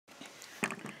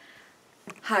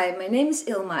Hi, my name is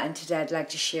Ilma, and today I'd like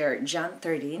to share John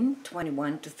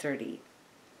 13:21-30.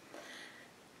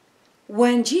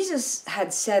 When Jesus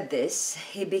had said this,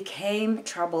 he became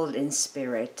troubled in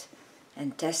spirit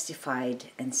and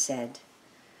testified and said,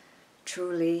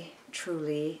 "Truly,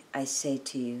 truly, I say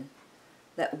to you,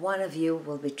 that one of you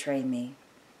will betray me."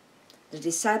 The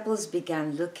disciples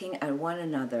began looking at one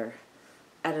another,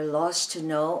 at a loss to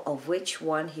know of which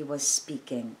one he was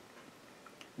speaking.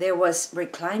 There was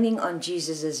reclining on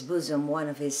Jesus' bosom one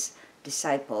of his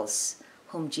disciples,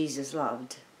 whom Jesus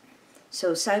loved.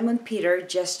 So Simon Peter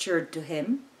gestured to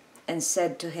him and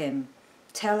said to him,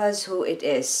 "Tell us who it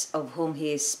is of whom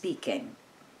he is speaking."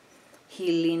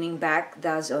 He, leaning back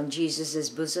thus on Jesus'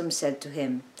 bosom, said to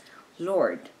him,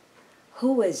 "Lord,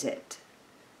 who is it?"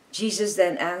 Jesus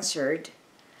then answered,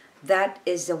 "That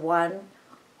is the one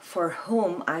for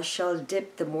whom I shall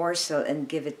dip the morsel and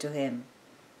give it to him."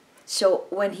 So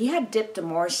when he had dipped the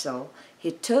morsel,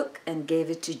 he took and gave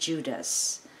it to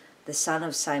Judas, the son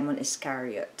of Simon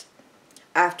Iscariot.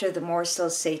 After the morsel,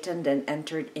 Satan then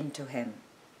entered into him.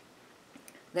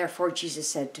 Therefore Jesus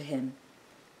said to him,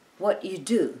 "What you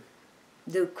do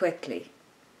quickly."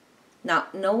 Now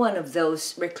no one of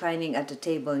those reclining at the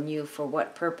table knew for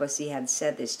what purpose he had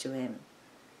said this to him.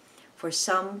 For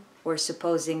some were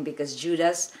supposing, because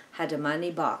Judas had a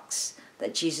money box,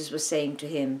 that Jesus was saying to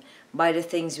him, "Buy the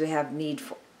things we have need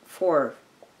for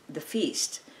the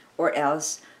feast," or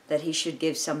else that he should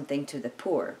give something to the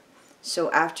poor.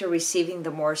 So after receiving the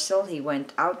morsel, he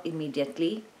went out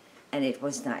immediately, and it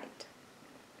was night.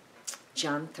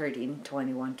 John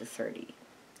 13:21-30.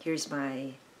 Here's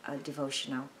my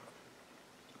devotional.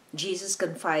 Jesus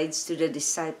confides to the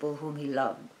disciple whom he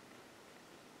loved.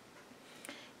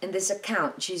 In this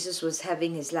account, Jesus was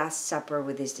having his Last Supper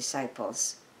with his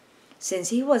disciples. Since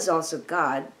he was also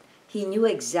God, he knew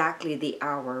exactly the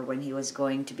hour when he was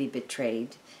going to be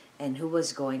betrayed and who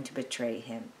was going to betray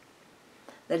him.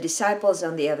 The disciples,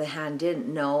 on the other hand,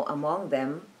 didn't know among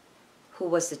them who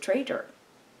was the traitor.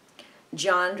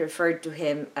 John referred to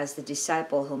him as the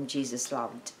disciple whom Jesus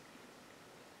loved.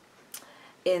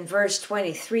 In verse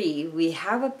 23, we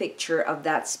have a picture of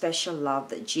that special love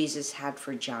that Jesus had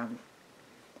for John.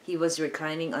 He was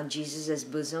reclining on Jesus'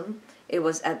 bosom. It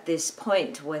was at this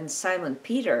point when Simon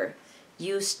Peter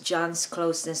used John's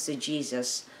closeness to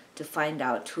Jesus to find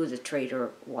out who the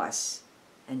traitor was.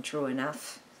 And true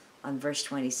enough, on verse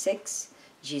 26,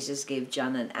 Jesus gave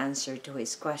John an answer to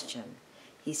his question.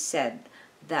 He said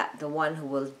that the one who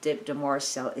will dip the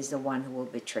morsel is the one who will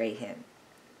betray him.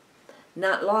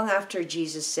 Not long after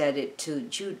Jesus said it to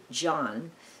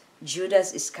John,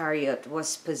 Judas Iscariot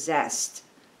was possessed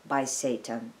by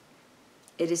Satan.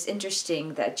 It is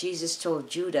interesting that Jesus told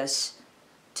Judas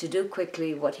to do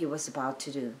quickly what he was about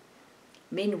to do.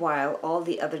 Meanwhile, all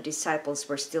the other disciples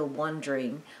were still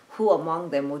wondering who among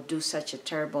them would do such a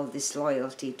terrible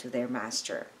disloyalty to their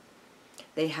master.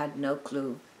 They had no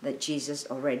clue that Jesus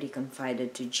already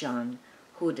confided to John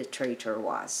who the traitor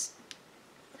was.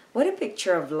 What a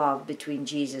picture of love between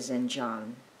Jesus and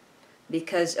John.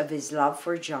 Because of his love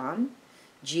for John,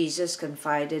 Jesus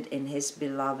confided in his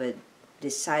beloved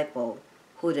disciple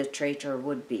who the traitor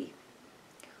would be.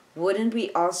 Wouldn't we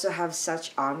also have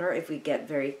such honor if we get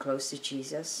very close to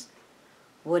Jesus?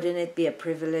 Wouldn't it be a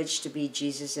privilege to be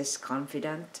Jesus'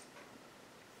 confidant?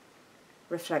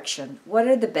 Reflection. What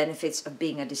are the benefits of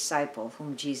being a disciple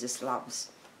whom Jesus loves?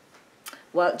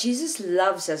 Well, Jesus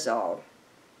loves us all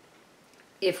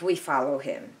if we follow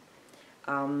him.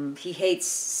 He hates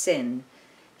sin.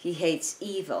 He hates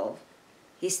evil.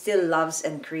 He still loves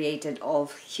and created all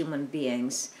human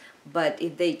beings. But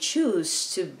if they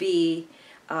choose to be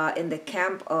in the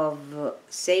camp of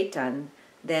Satan,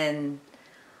 then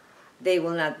they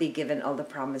will not be given all the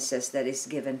promises that is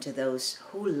given to those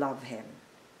who love him.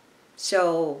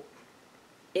 So,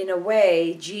 in a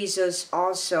way, Jesus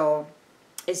also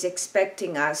is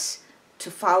expecting us to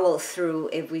follow through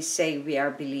if we say we are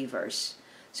believers.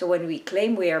 So when we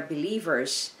claim we are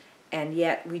believers and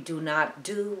yet we do not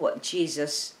do what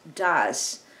Jesus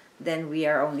does, then we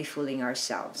are only fooling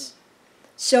ourselves.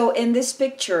 So in this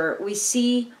picture, we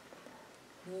see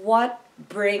what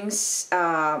brings,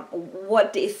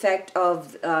 what the effect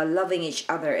of loving each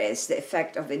other is, the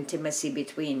effect of intimacy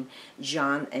between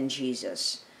John and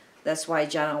Jesus. That's why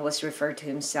John always referred to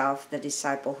himself the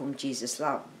disciple whom Jesus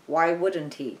loved. Why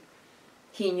wouldn't he?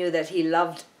 He knew that he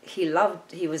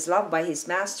was loved by his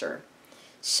master.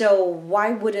 So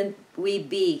why wouldn't we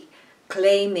be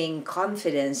claiming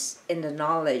confidence in the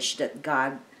knowledge that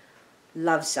God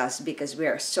loves us because we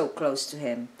are so close to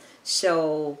him?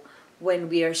 So when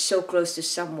we are so close to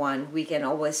someone, we can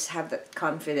always have that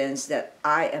confidence that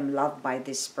I am loved by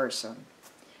this person.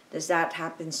 Does that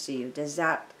happen to you? Is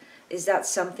that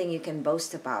something you can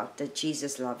boast about, that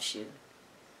Jesus loves you?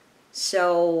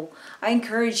 So I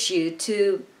encourage you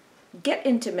to get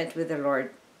intimate with the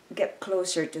Lord, get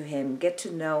closer to Him, get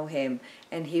to know Him,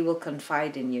 and He will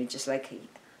confide in you, just like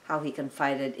how He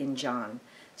confided in John.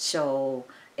 So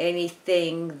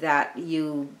anything that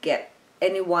you get,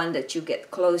 anyone that you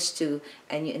get close to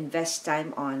and you invest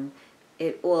time on,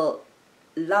 it will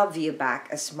love you back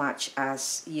as much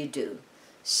as you do.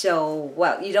 So,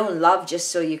 well, you don't love just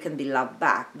so you can be loved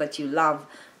back, but you love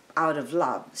out of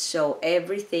love. So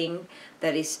everything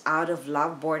that is out of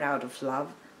love, born out of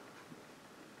love,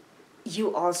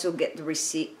 you also get the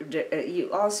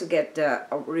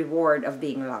reward of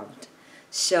being loved.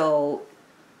 So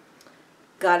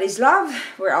God is love.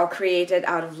 We're all created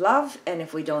out of love, and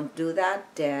if we don't do that,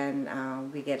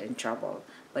 then we get in trouble.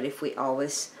 But if we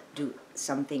always do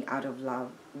something out of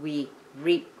love, we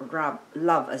reap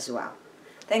love as well.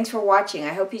 Thanks for watching.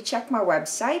 I hope you check my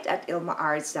website at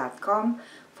ilma'S.com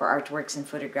for artworks and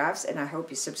photographs, and I hope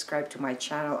you subscribe to my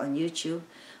channel on YouTube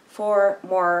for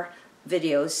more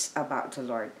videos about the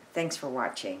Lord. Thanks for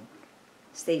watching.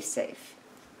 Stay safe.